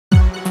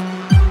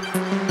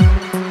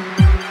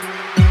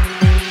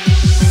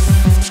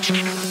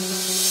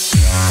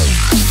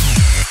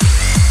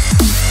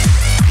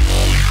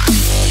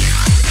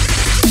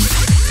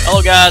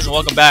Hello guys, and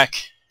welcome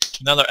back to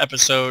another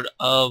episode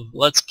of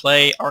Let's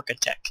Play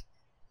Architect.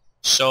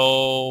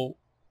 So,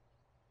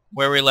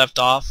 where we left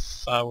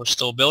off, we're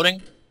still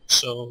building,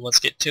 so let's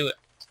get to it.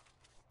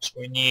 So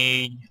we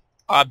need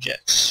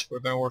objects. We're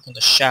going to work on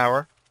the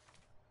shower.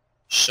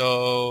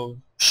 So,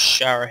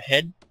 shower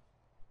head,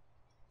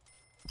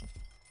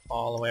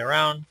 all the way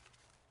around,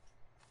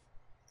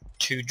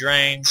 2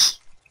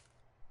 drains,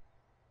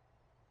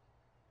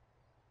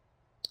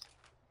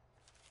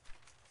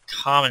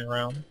 common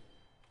room,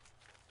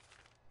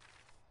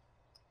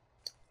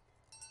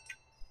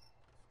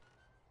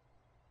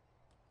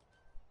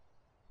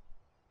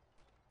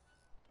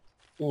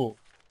 ooh,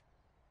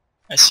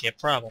 I see a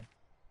problem.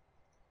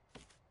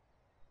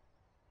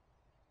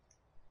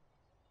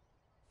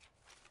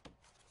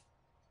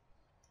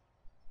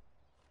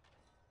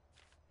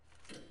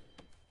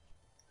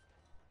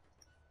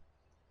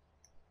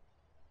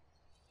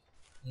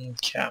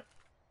 Okay,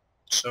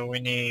 so we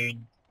need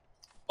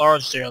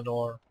large steel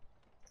door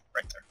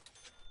right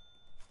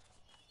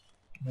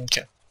there.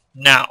 Okay,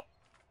 now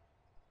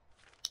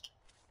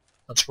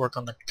let's work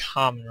on the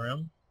common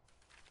room.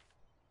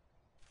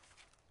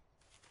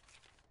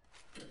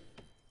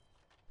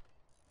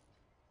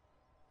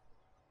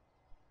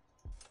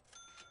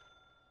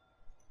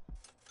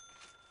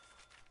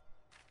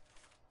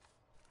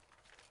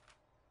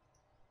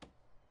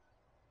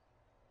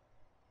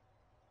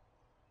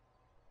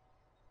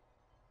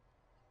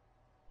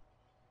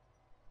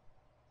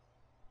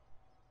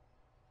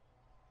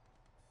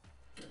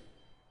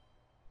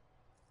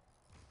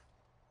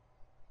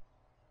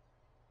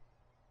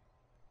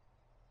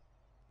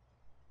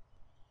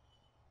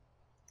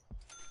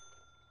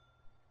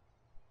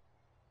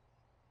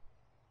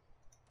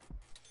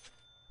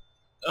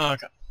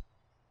 Okay.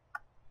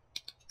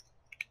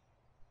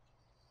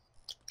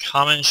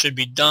 Common should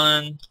be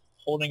done.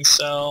 Holding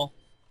cell.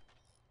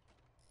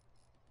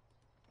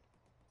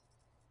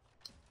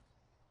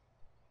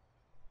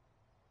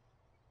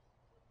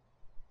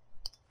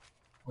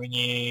 We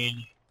need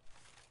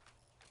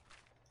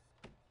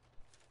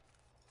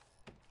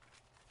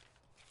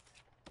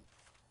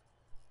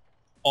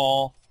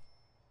all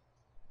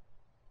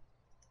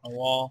a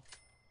wall.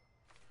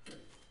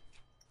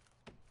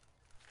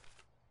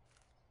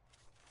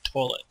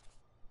 Toilet.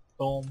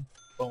 Boom,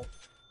 boom.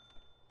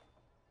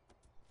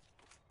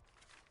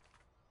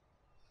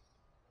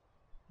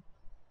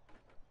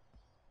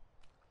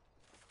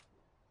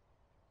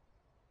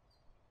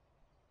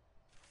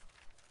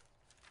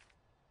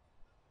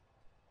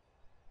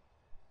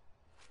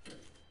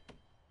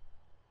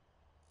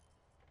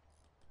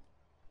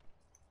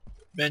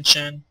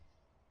 Mention.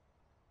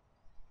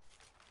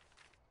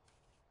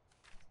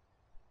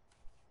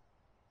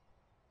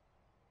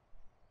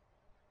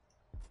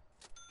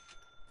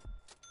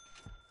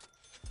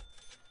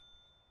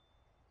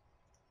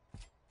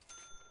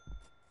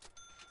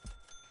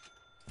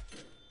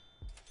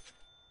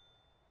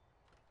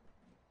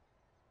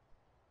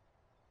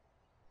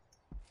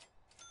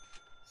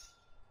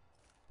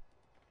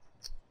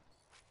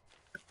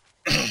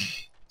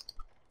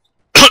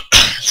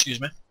 Excuse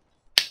me.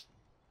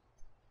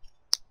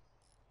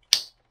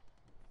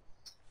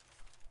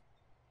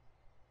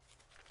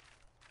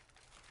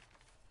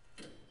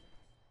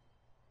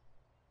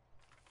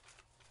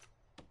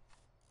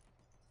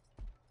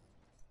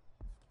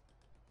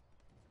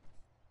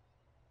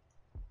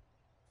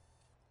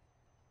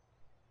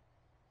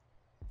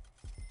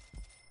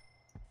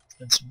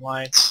 And some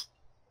lights.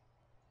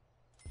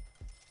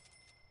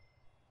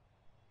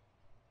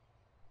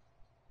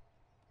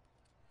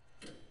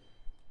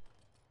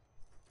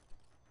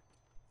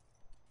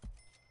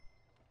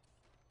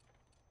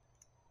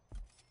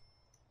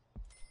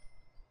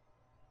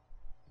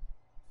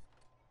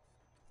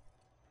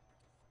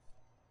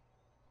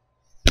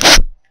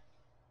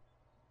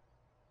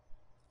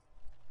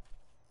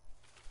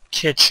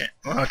 Kitchen.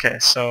 Okay,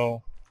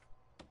 so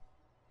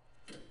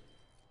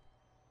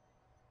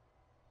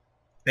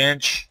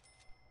bench,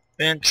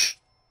 bench.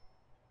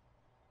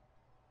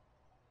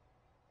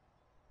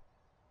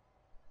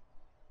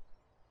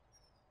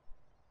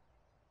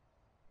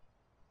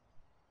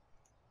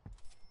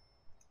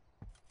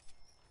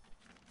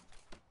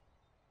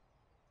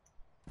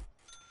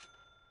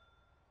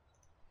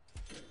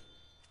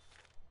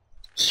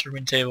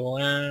 Serving table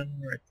in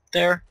right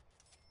there.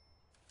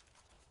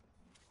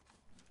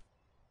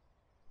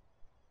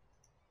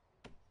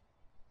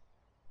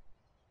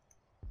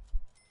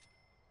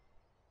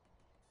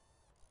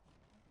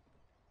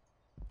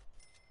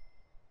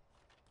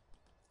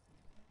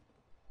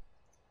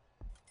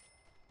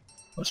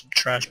 Put some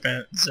trash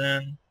bins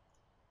in.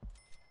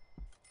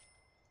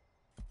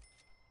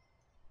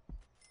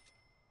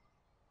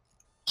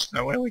 So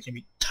that way we can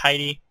be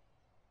tidy.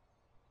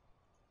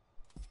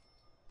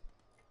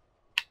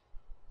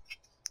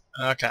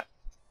 Okay.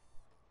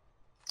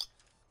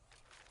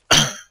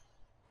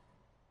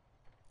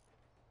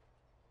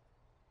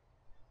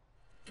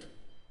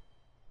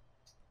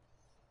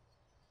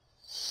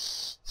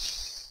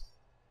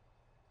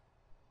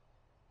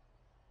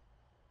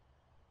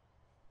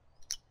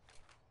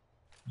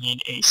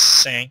 Need a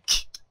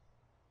sink.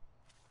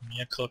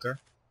 Need a cooker.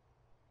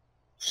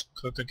 So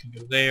cooker can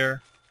go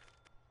there.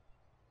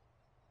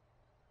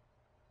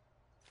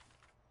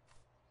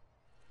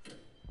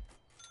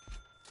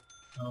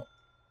 Oh.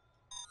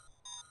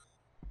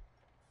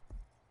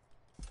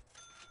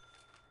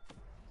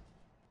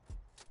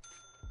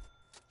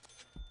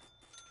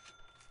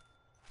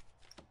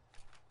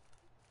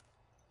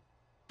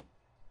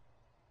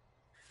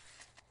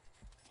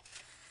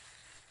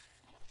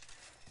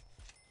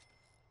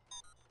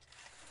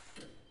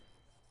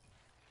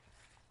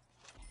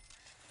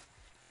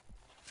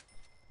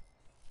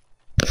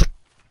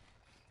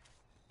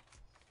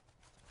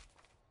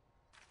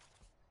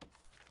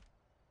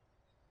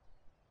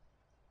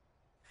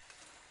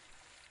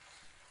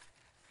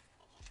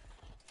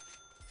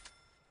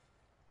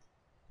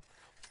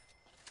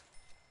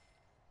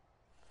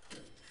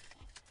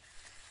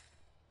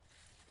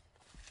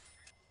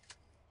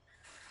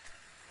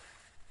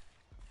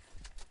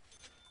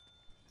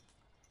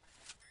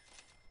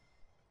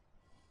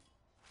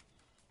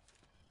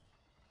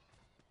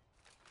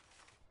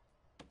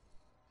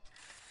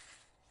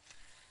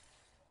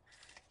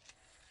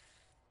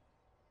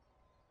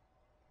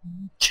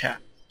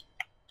 Chat.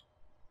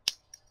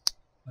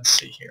 Let's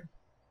see here.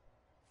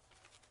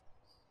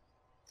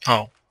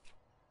 Oh.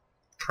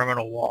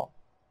 Perimeter wall.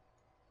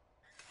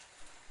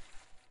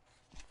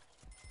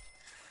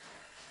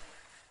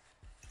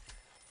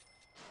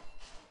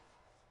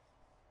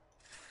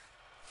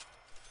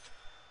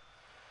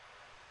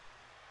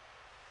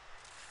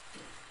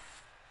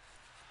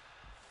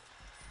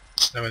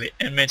 So the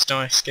inmates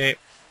don't escape.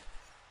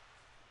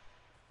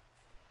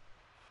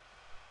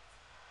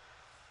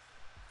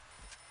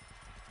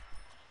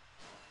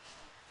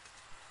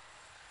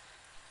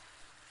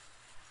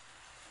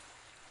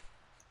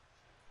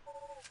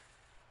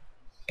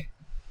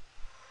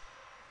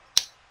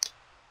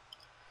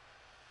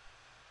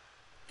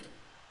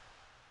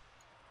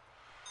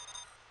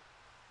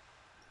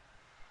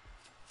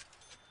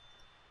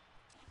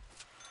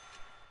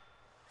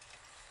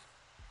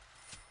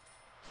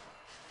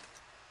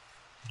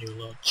 Do a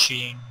little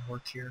cheating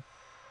work here.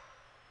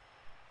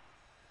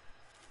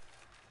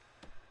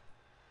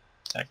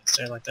 I can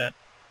stay like that.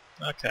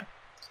 Okay.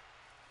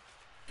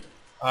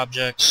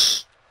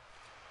 Objects.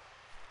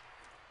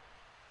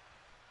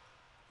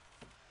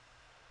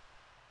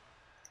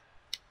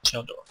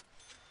 Tail door.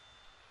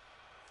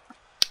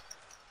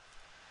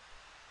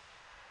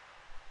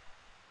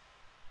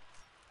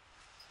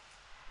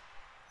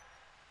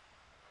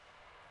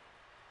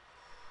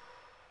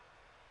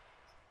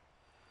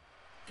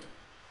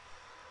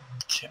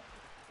 Okay.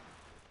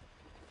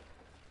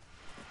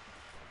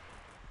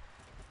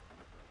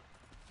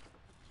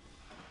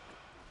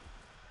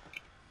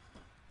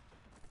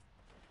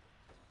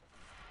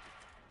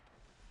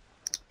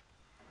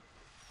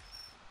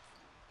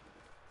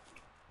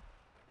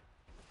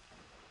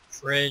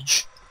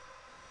 Fridge.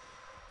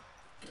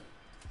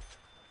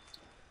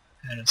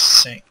 And a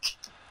sink.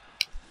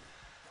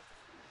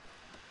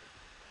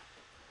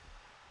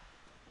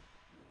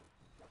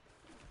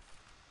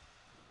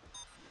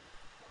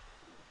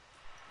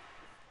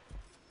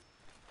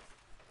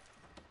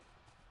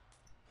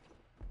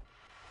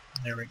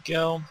 There we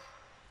go.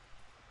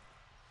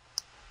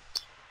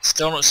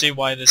 Still don't see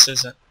why this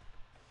isn't.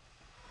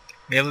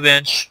 We have a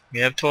bench.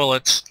 We have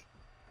toilets.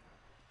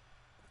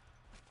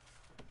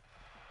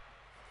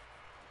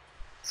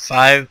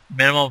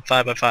 Minimum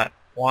 5 by 5.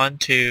 1,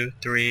 2,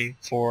 3,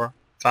 4,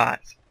 5.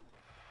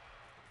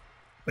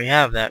 We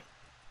have that.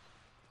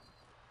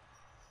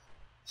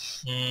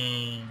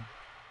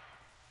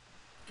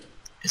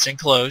 It's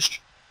enclosed.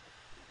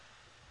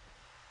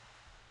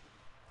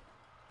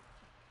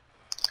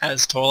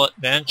 Has toilet,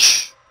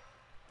 bench.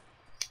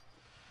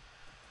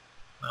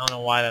 I don't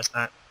know why that's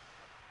not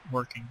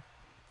working.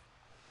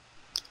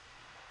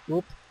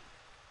 Whoop.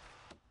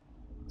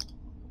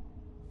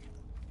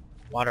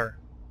 Water.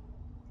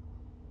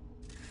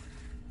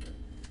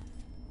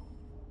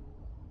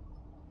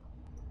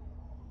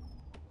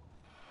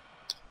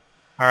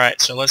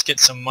 Alright, so let's get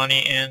some money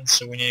in.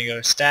 So we need to go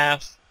to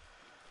staff.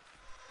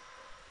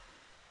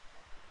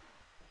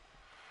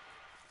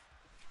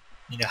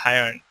 Need to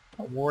hire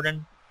a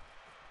warden.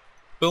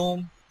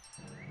 Boom.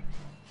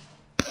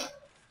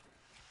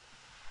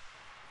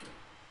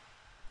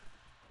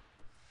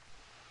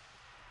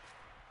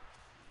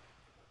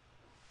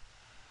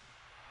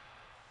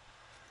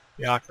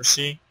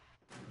 Bureaucracy.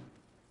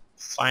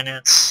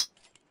 Finance.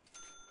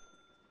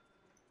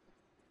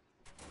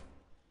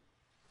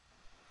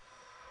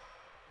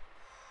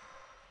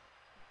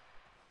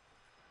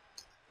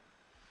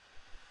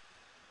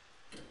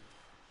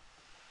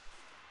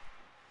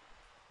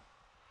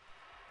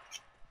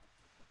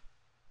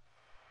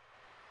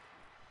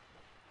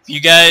 If you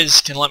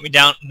guys can let me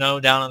know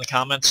down in the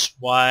comments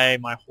why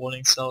my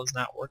holding cell is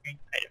not working,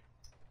 I'd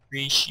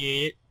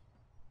appreciate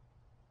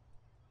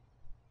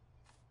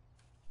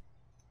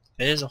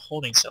it. It is a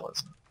holding cell,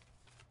 isn't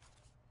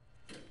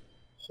it?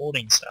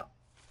 Holding cell.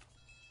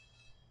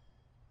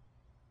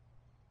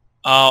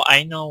 Oh,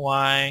 I know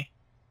why.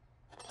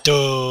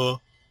 Duh.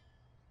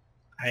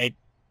 Okay.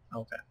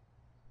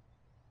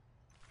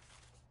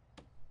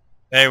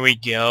 There we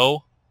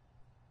go.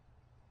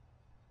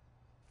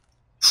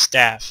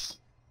 Staff.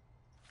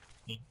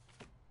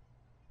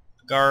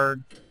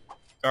 Guard.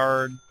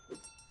 Guard.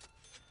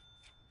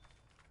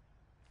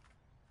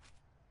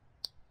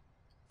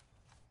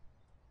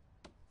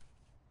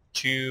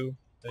 Two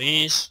of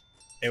these.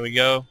 There we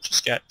go.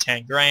 Just got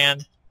 10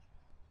 grand.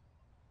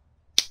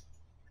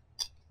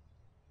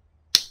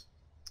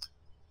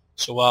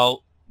 So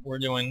while we're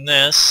doing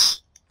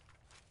this,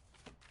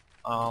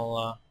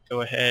 I'll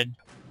go ahead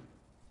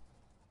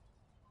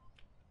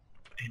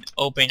and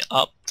open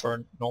up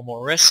for no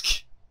more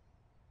risk.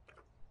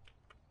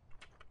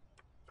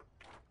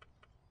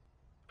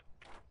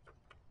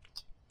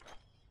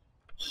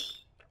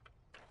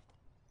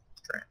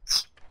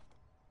 Grants.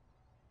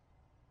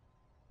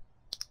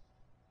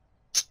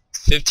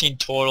 15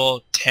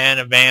 total, 10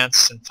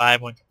 advanced, and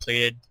 5 when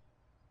completed.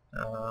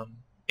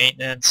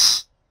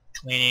 Maintenance,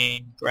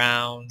 cleaning,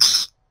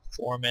 grounds,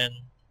 foreman,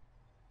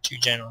 2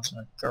 generals,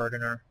 and a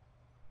gardener.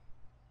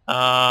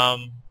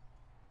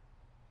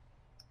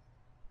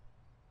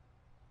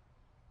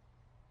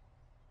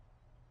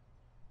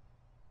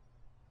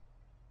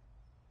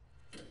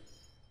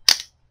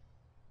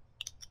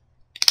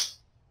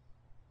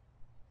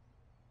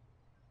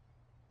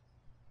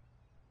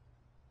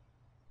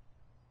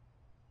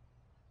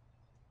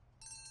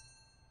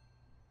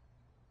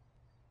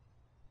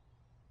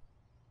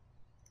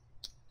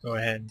 Go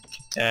ahead and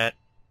get that.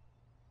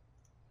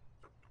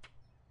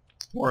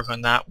 Work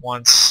on that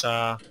once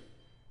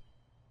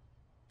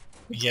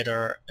we get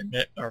our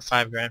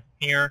 5 grand from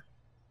here.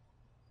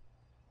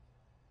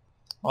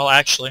 Well,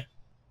 actually,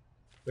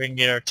 we can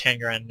get our 10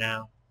 grand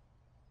now.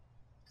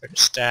 Go to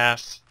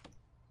staff.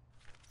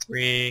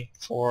 3,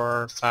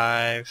 4,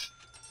 5.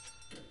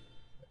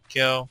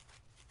 Go.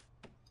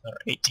 Another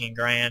 18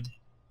 grand.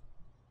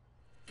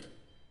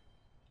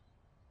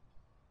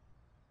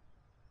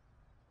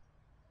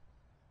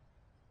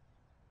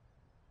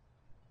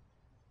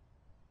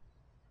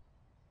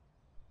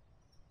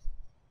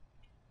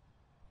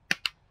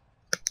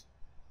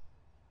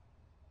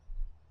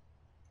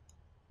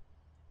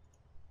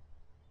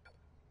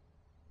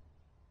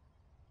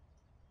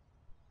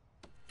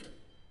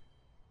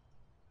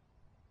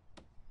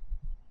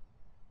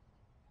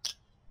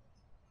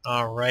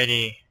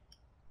 Alrighty.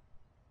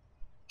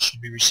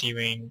 Should be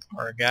receiving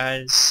our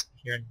guys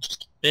here in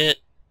just a bit.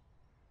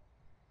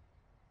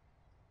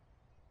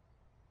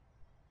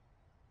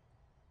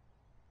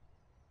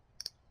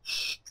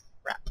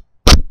 Crap.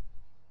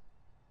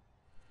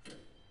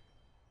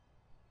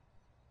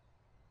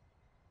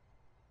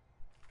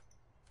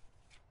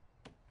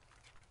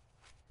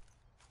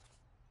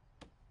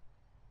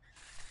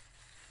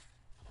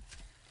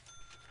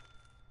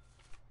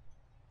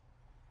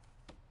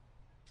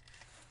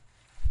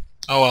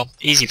 Oh well,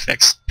 easy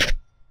fix.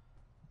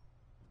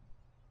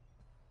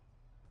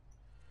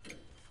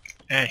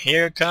 And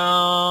here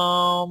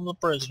come the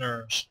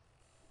prisoners.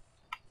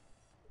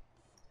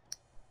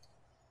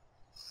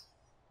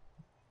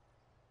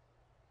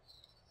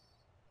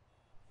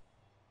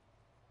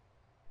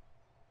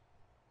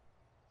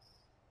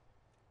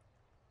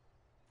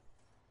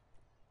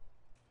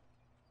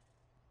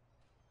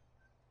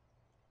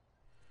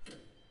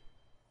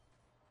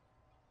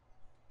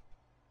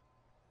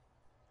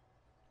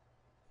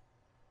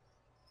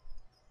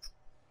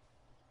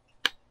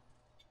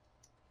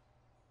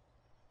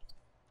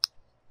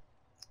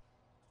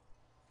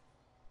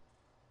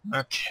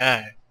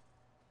 Okay.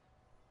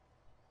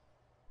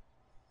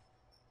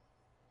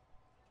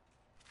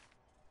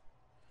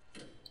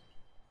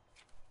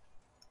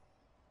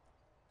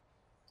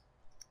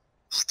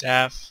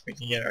 Staff, we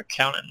can get our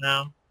accountant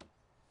now.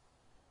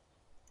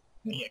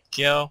 There you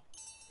go.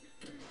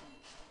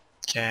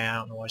 Okay, I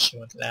don't know why she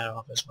went to that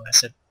office when I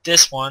said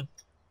this one.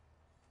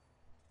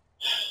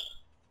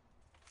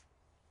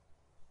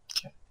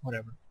 Okay,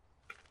 whatever.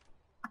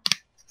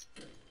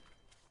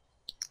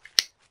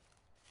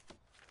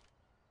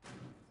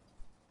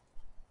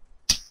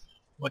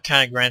 What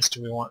kind of grants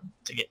do we want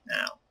to get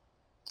now?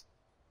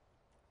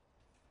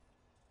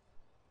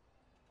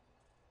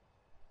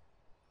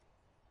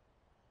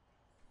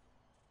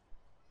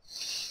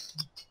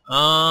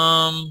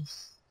 Um,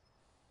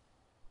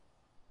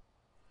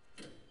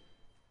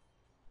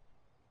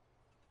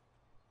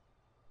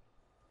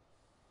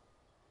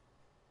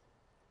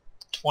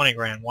 20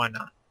 grand, why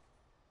not?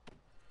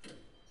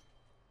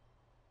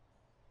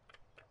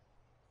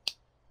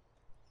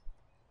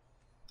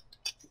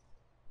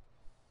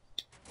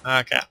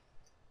 Okay,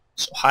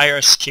 so hire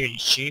a security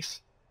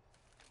chief.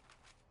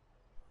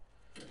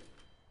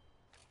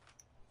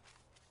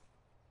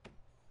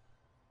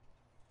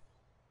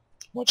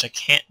 Which I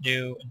can't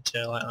do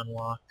until I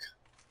unlock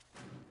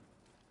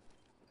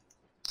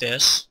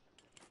this.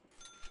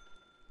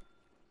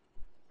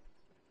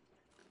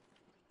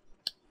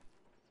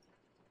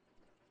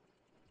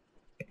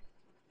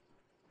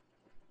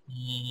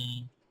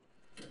 Mm.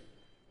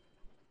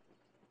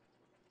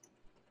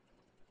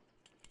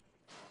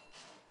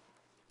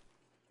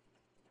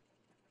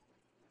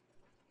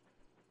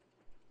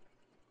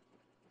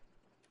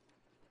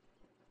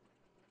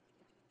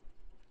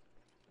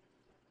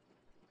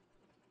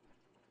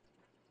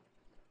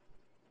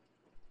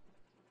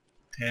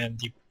 and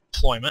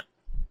deployment.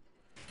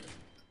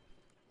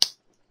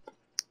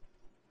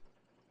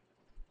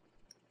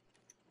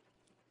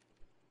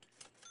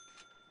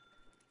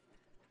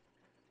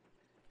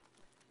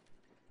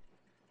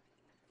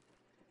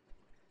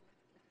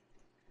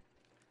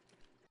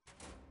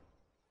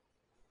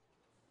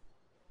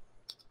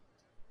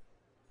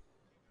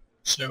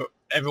 So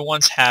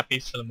everyone's happy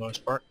for the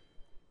most part.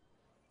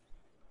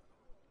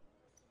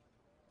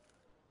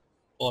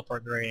 Pull up our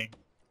grading.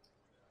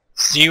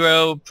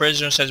 0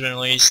 prisoners has been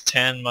released.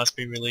 10 must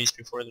be released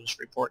before this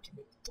report can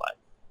be applied.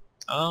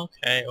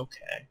 Okay,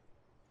 okay.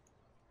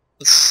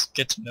 Let's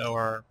get to know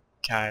our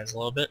guys a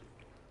little bit.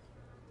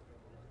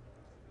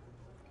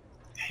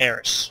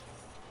 Harris.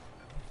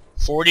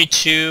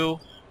 42.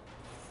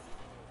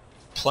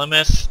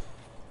 Plymouth.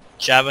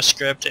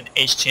 JavaScript and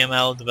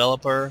HTML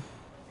developer.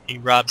 He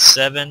robbed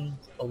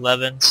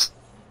 7-Elevens.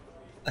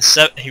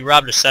 He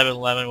robbed a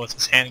 7-Eleven with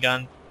his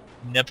handgun.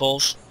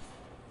 Nipples.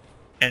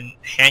 And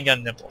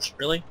handgun nipples.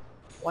 Really?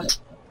 What?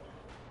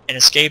 And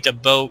escaped a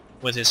boat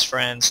with his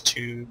friends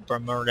to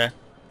Bermuda.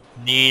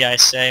 Need I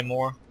say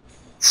more?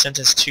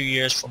 Sentenced 2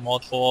 years for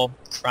multiple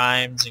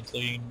crimes,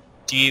 including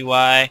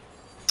DUI,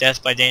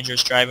 death by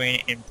dangerous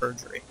driving, and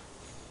perjury.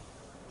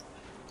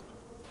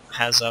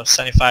 Has a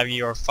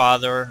 75-year-old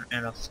father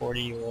and a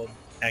 40-year-old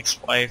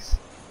ex-wife.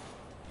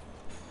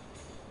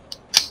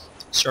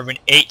 Serving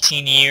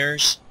 18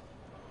 years.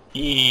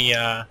 He,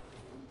 man,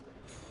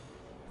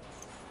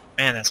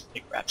 that's a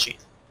big rap sheet.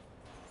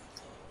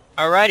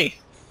 Alrighty.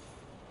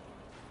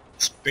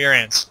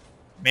 Experience.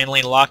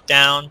 Mainly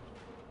lockdown,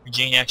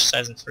 Virginia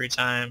exercise in free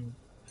time,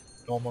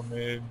 normal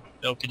mood,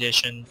 milk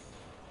edition,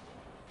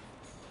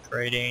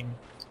 grading.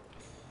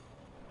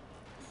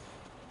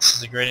 This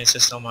is a grading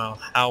system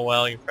of how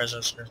well your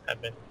prisoners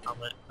have been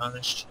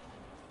punished.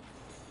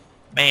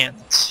 Man,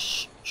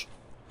 that's huge.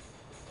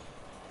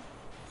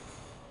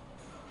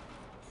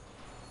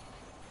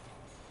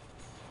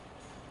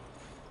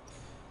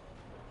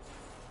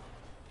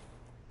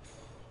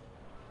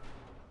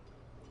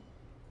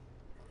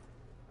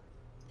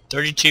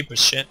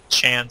 %32%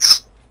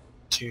 chance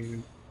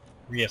to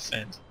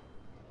reoffend.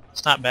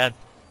 It's not bad.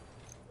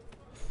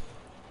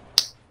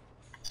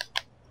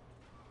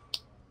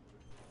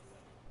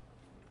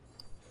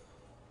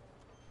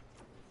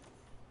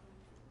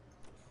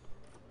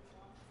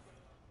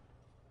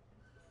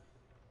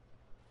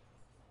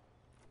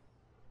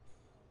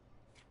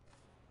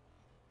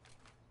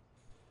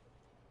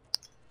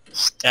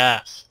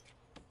 Staff.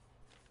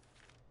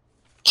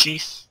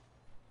 Chief.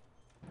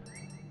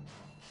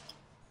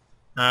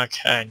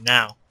 Okay,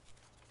 now.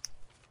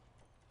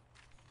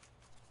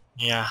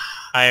 Yeah,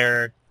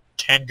 hire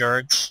 10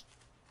 guards.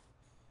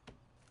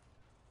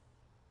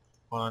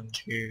 1,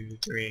 2,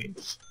 3,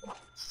 4,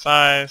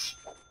 5.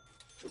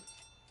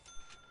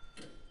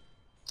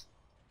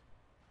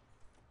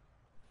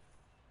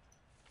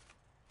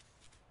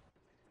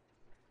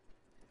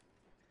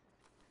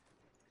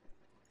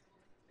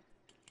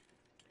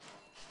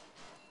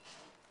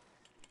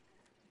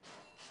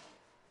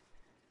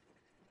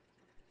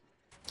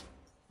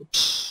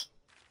 Oops.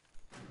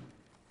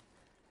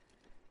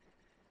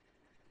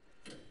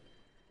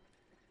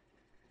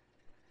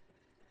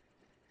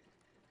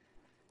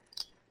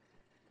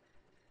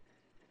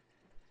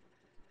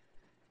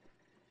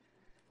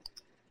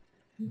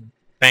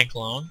 Bank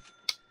loan.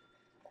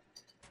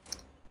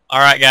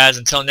 Alright guys,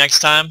 until next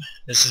time,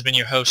 this has been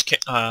your host,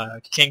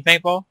 King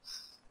Paintball.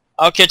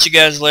 I'll catch you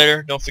guys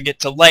later. Don't forget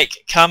to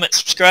like, comment,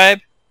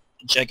 subscribe,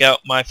 and check out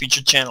my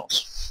featured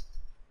channels.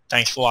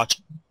 Thanks for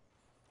watching.